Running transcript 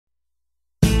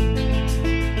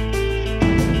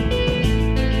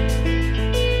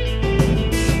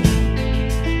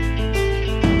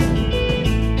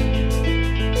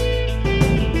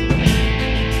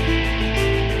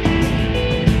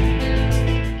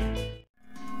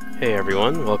Hey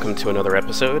everyone, welcome to another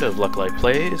episode of Lucklight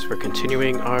Plays. We're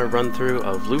continuing our run-through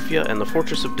of Lufia and the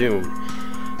Fortress of Doom.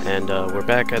 And we're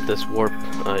back at this warp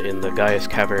in the Gayas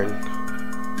Cavern.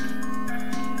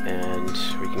 And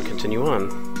we can continue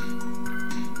on.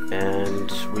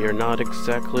 And we are not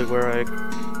exactly where I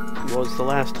was the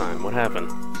last time. What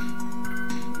happened?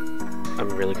 I'm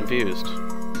really confused.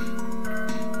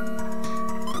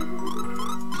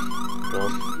 Well,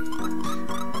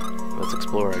 let's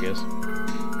explore, I guess.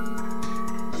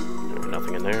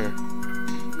 Nothing in there.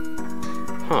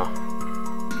 Huh.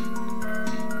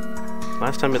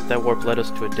 Last time that warp led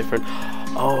us to a different...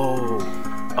 Oh!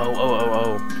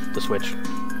 The switch.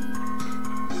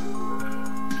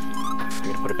 I'm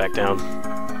gonna put it back down.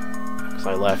 Because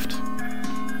I left.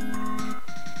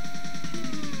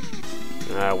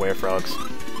 Ah, were-frogs.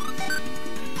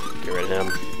 Get rid of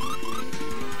him.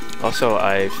 Also,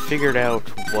 I figured out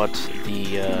what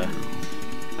the...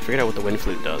 wind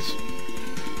flute does.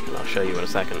 I'll show you in a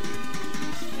second.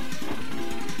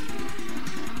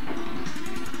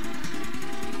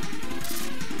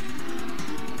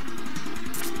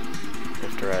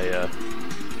 After I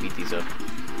beat these up.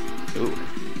 Ooh.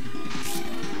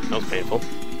 That was painful.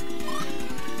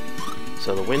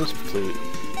 So the wind flute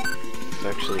is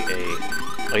actually a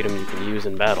item you can use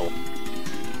in battle.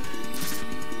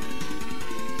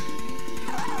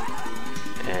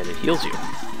 And it heals you.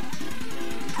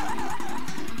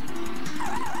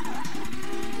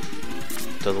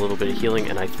 Does a little bit of healing,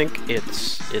 and I think it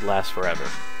lasts forever.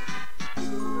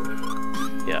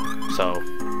 Yeah, so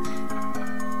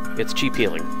it's cheap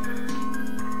healing.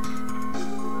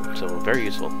 So very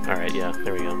useful. Alright, yeah,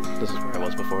 there we go. This is where I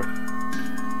was before.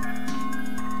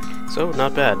 So,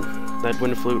 not bad. That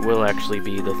wind flute will actually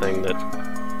be the thing that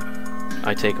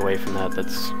I take away from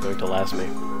that's going to last me.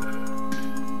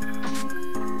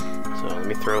 So let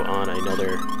me throw on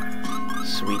another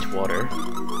sweet water.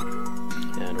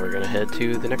 And we're gonna head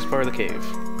to the next part of the cave.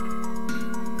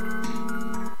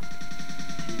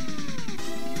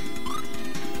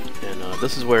 And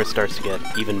this is where it starts to get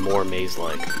even more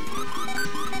maze-like.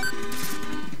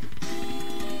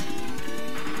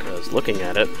 Because looking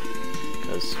at it,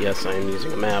 because yes, I am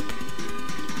using a map,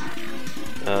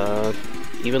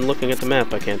 even looking at the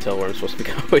map I can't tell where I'm supposed to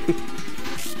be going.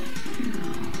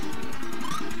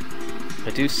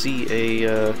 I do see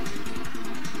a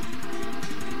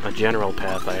general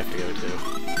path I have to go to,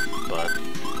 but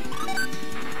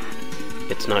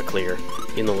it's not clear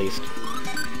in the least.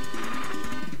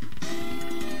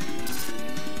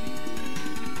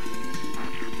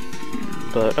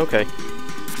 But okay.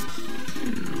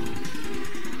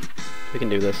 We can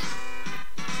do this.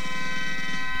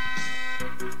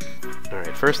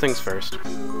 Alright, first things first.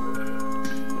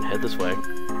 I'm gonna head this way.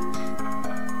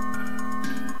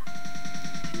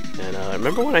 And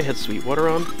remember when I had Sweetwater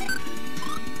on?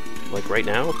 Like right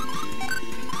now?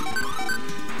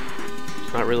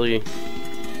 It's not really...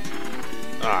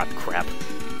 Ah, crap.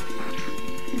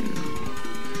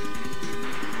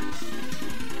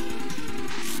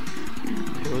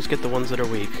 I always get the ones that are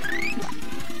weak.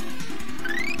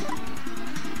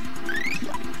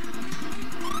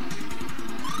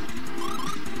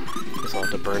 Guess I'll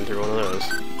have to burn through one of those.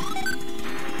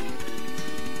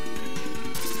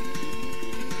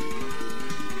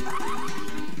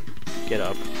 Get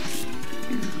up.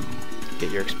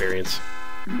 Get your experience.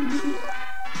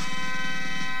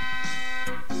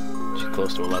 She's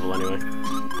close to a level anyway.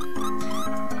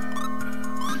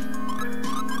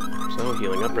 So,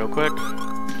 healing up real quick.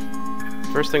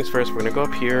 First things first, we're gonna go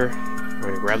up here, we're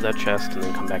gonna grab that chest, and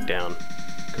then come back down.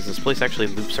 Because this place actually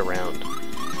loops around.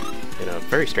 In a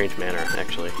very strange manner,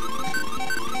 actually.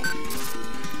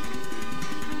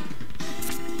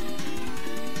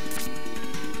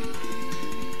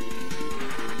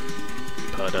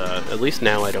 But at least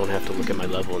now I don't have to look at my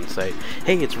level and say,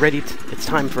 hey, it's ready, it's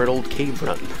time for an old cave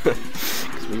run.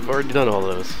 Because we've already done all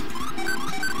those.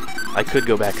 I could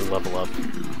go back and level up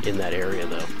in that area,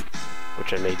 though.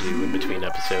 Which I may do in between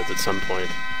episodes at some point.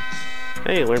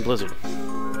 Hey, learn Blizzard.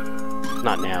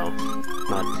 Not now.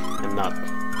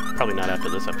 Probably not after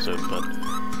this episode, but,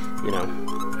 you know,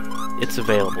 it's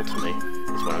available to me,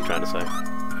 is what I'm trying to say.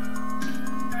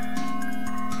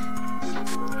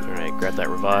 Alright, grab that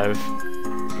revive.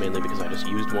 Mainly because I just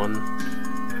used one.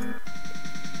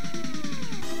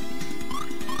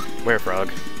 Were-frog.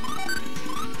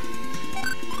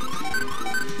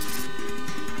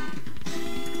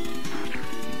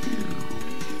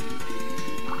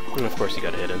 And of course you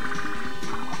got hidden.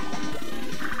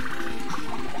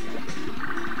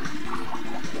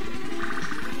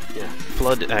 Yeah,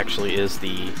 Flood actually is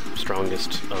the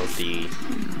strongest of the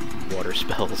water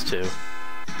spells, too.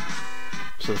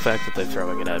 So the fact that they're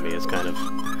throwing it at me is kind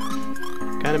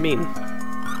of mean,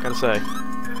 gotta say.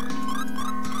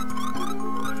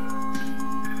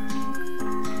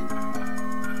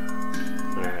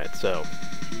 Alright, so,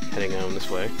 heading on this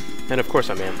way. And of course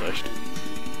I'm ambushed.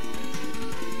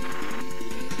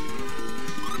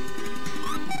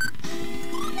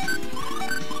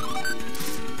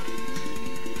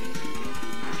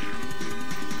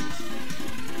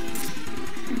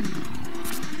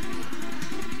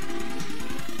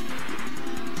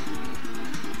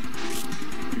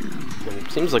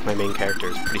 Seems like my main character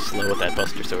is pretty slow with that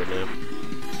Buster Sword now.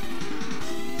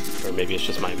 Or maybe it's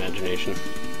just my imagination.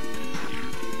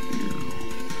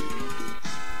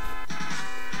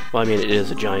 Well, I mean, it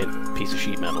is a giant piece of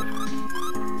sheet metal.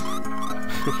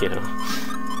 You know.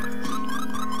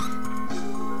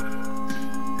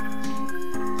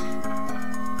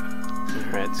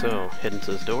 Alright, so, head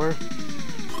into this door.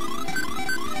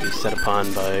 Be set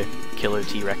upon by killer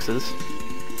T-Rexes.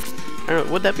 I don't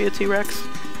know, would that be a T-Rex?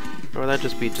 Or would that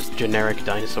just be just generic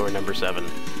dinosaur number 7?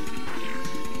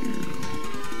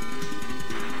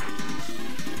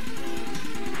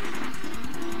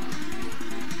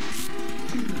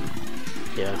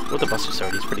 Yeah, with the Buster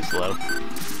Sword, he's pretty slow.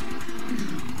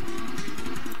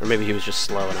 Or maybe he was just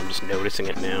slow and I'm just noticing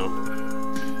it now.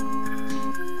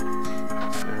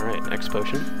 Alright, next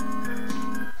potion.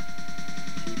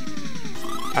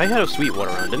 I had a sweet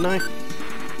water on, didn't I?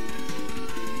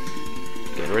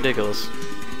 Getting ridiculous.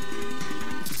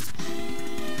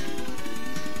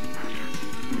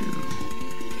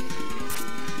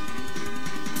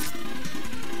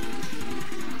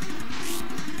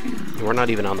 We're not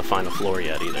even on the final floor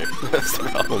yet, either. That's the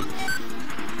problem.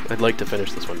 I'd like to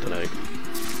finish this one tonight.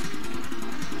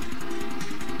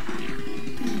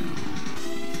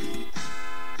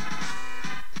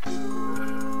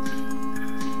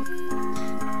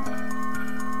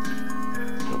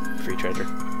 Oh, free treasure.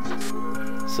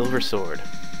 Silver sword.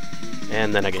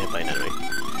 And then I get hit by an enemy.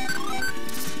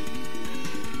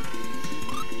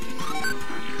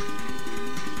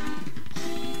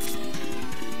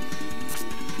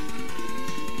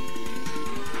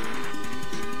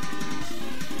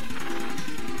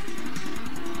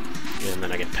 And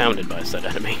then I get pounded by said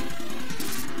enemy.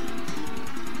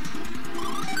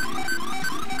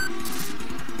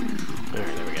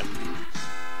 Alright, there we go.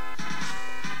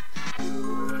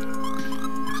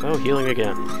 So, healing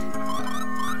again.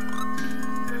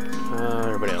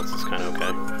 Everybody else is kind of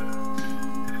okay.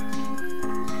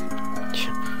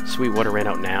 Sweet water ran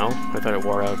out now? I thought it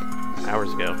wore out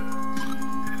hours ago.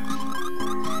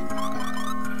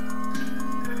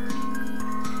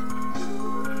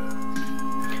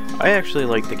 I actually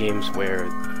like the games where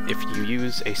if you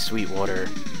use a Sweetwater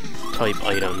type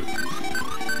item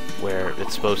where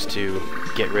it's supposed to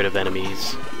get rid of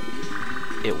enemies,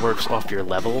 it works off your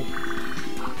level.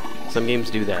 Some games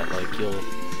do that, like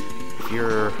if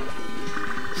you're,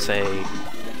 say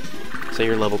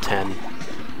you're level 10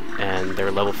 and there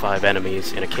are level 5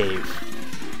 enemies in a cave,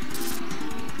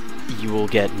 you will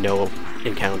get no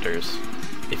encounters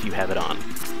if you have it on.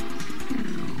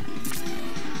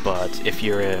 But if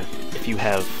you're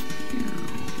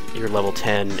level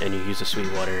 10 and you use a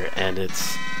Sweetwater and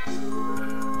it's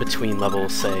between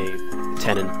levels, say,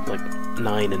 10 and like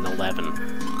 9 and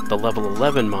 11, the level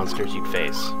 11 monsters you'd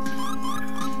face.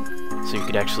 So you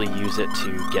could actually use it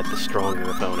to get the stronger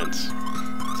opponents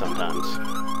sometimes.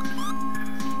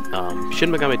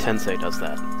 Shin Megami Tensei does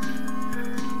that.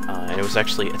 And it was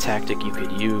actually a tactic you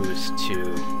could use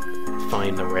to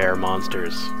find the rare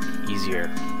monsters easier,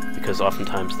 because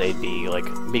oftentimes they'd be like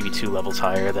maybe 2 levels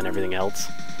higher than everything else.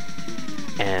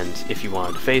 And if you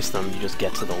wanted to face them, you just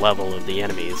get to the level of the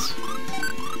enemies,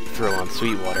 throw on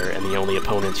Sweetwater, and the only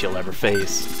opponents you'll ever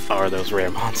face are those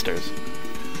rare monsters.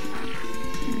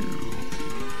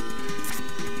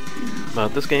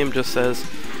 But this game just says,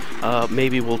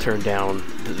 maybe we'll turn down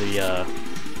the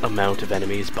amount of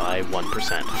enemies by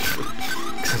 1%.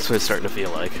 That's what it's starting to feel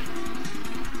like.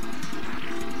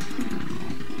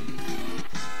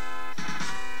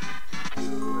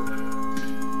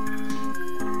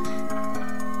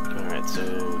 Alright,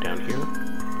 so down here.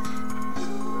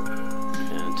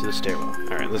 And to the stairwell.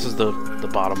 Alright, this is the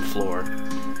bottom floor,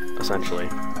 essentially.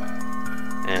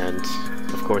 And,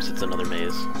 of course, it's another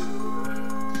maze.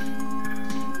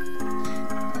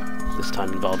 This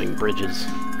time involving bridges.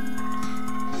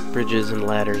 Bridges and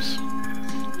ladders.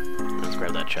 Let's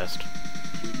grab that chest.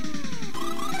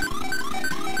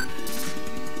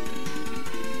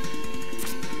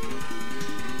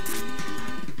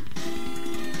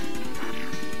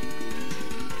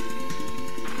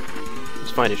 I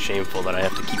just find it shameful that I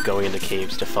have to keep going into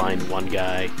caves to find one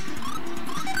guy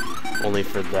only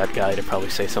for that guy to probably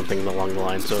say something along the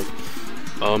lines of,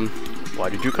 why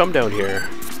did you come down here?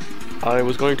 I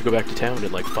was going to go back to town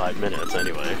in like 5 minutes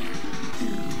anyway.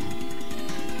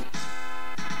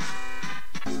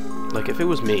 Like, if it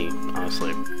was me,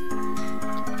 honestly,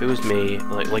 if it was me,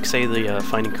 like say the,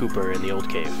 finding Cooper in the old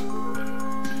cave,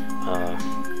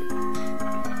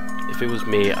 if it was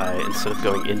me, instead of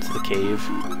going into the cave,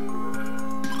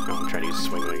 oh, I'm trying to use the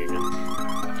swing wing again,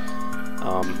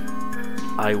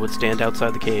 I would stand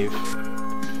outside the cave,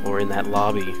 or in that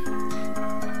lobby,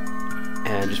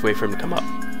 and just wait for him to come up.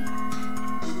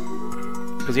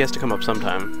 Because he has to come up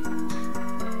sometime.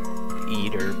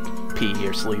 Eat, or pee,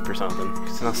 or sleep, or something. Because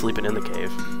he's not sleeping in the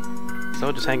cave. So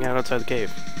I'll just hang out outside the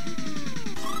cave.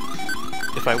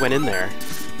 If I went in there,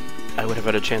 I would have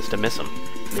had a chance to miss him.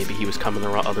 Maybe he was coming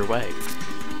the other way.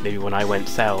 Maybe when I went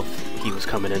south, he was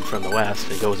coming in from the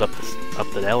west, and goes up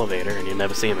the elevator, and you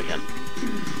never see him again.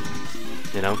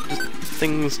 You know, just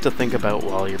things to think about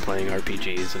while you're playing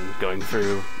RPGs and going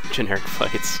through generic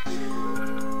fights.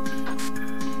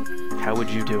 How would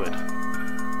you do it?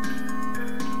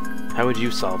 How would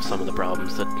you solve some of the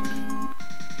problems that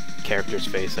characters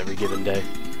face every given day?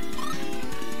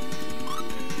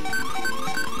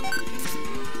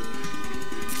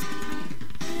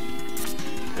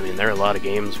 I mean, there are a lot of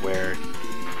games where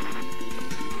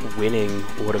winning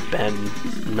would have been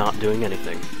not doing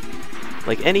anything.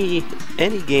 Like, any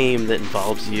game that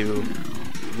involves you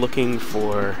looking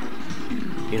for,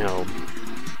 you know,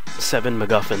 7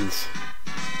 MacGuffins,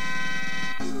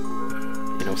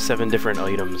 you know, 7 different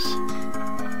items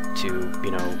to,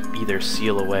 you know, either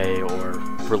seal away or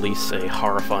release a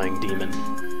horrifying demon.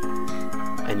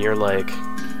 And you're like,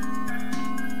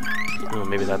 oh,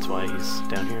 maybe that's why he's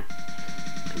down here.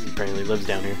 Because he apparently lives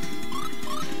down here.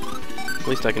 At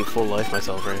least I can full life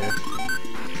myself right here.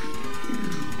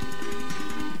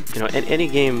 You know, in any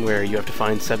game where you have to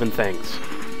find 7 things,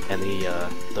 and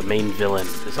the main villain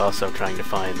is also trying to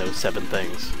find those 7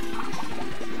 things,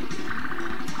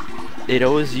 it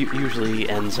always usually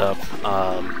ends up,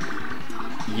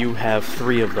 you have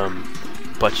 3 of them,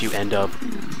 but you end up,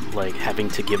 like, having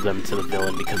to give them to the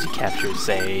villain because he captures,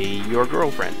 say, your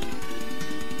girlfriend.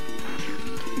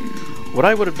 What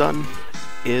I would have done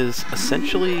is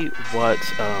essentially what,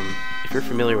 if you're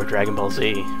familiar with Dragon Ball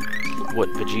Z, what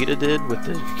Vegeta did with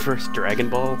the first Dragon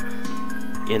Ball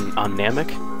on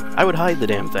Namek. I would hide the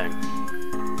damn thing.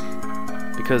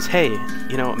 Because, hey,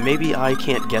 you know, maybe I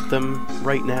can't get them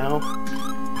right now,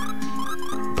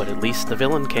 but at least the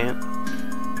villain can't.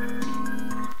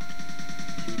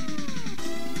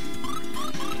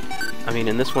 I mean,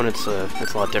 in this one it's a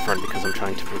lot different because I'm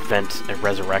trying to prevent a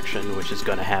resurrection, which is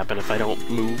going to happen if I don't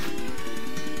move.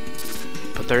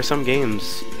 But there are some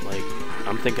games, like,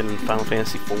 I'm thinking Final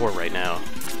Fantasy IV right now,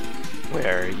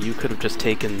 where you could have just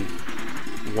taken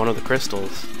one of the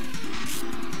crystals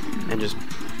and just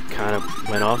kind of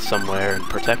went off somewhere and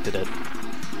protected it,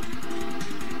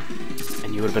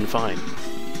 and you would have been fine.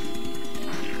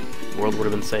 The world would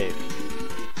have been saved.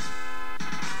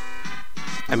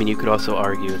 I mean, you could also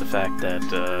argue the fact that,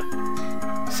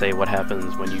 say, what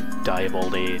happens when you die of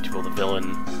old age? Will the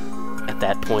villain, at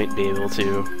that point, be able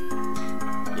to...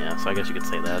 Yeah, so I guess you could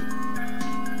say that.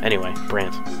 Anyway,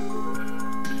 Brant.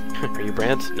 Are you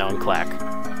Brant? No, I'm Clack.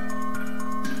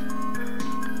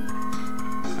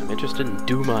 I'm interested in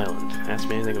Doom Island. Ask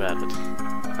me anything about it.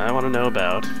 I want to know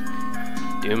about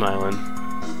Doom Island,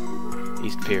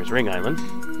 East Piers Ring Island.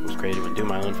 It was created when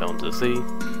Doom Island fell into the sea.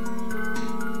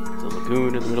 There's a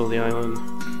lagoon in the middle of the island.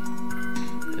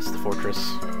 It's the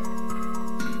fortress.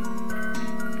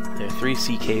 There are 3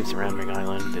 sea caves around Ring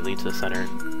Island. They lead to the center.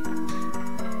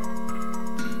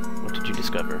 What did you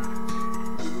discover?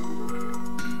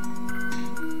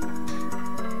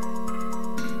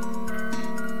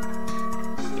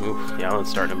 Oof, the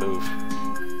island's starting to move.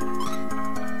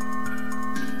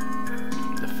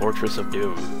 The Fortress of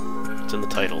Doom. It's in the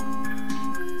title.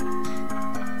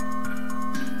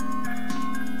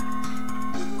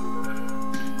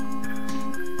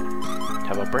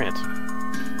 How about Brant?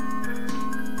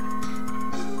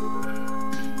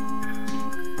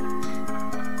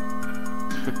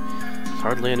 There's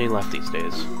hardly any left these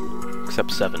days.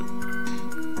 Except 7.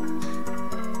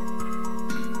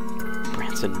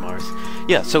 Brant's in Mars.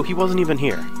 Yeah, so he wasn't even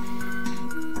here.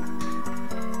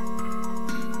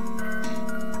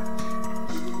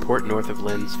 Port north of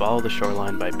Linz, follow the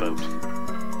shoreline by boat.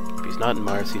 If he's not in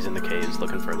Mars, he's in the caves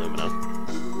looking for Alumina.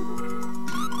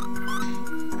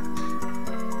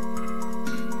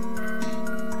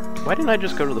 Why didn't I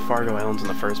just go to the Fargo Islands in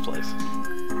the first place?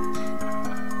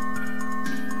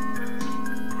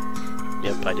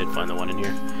 Yep, I did find the one in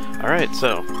here. Alright,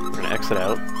 so, we're gonna exit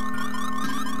out.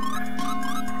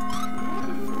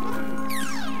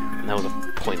 that was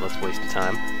a pointless waste of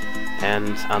time.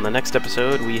 And on the next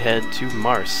episode, we head to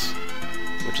Mars,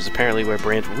 which is apparently where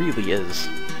Brant really is.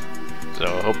 So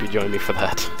I hope you join me for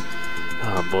that.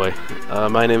 Oh boy.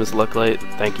 My name is Lucklight.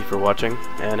 Thank you for watching,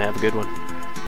 and have a good one.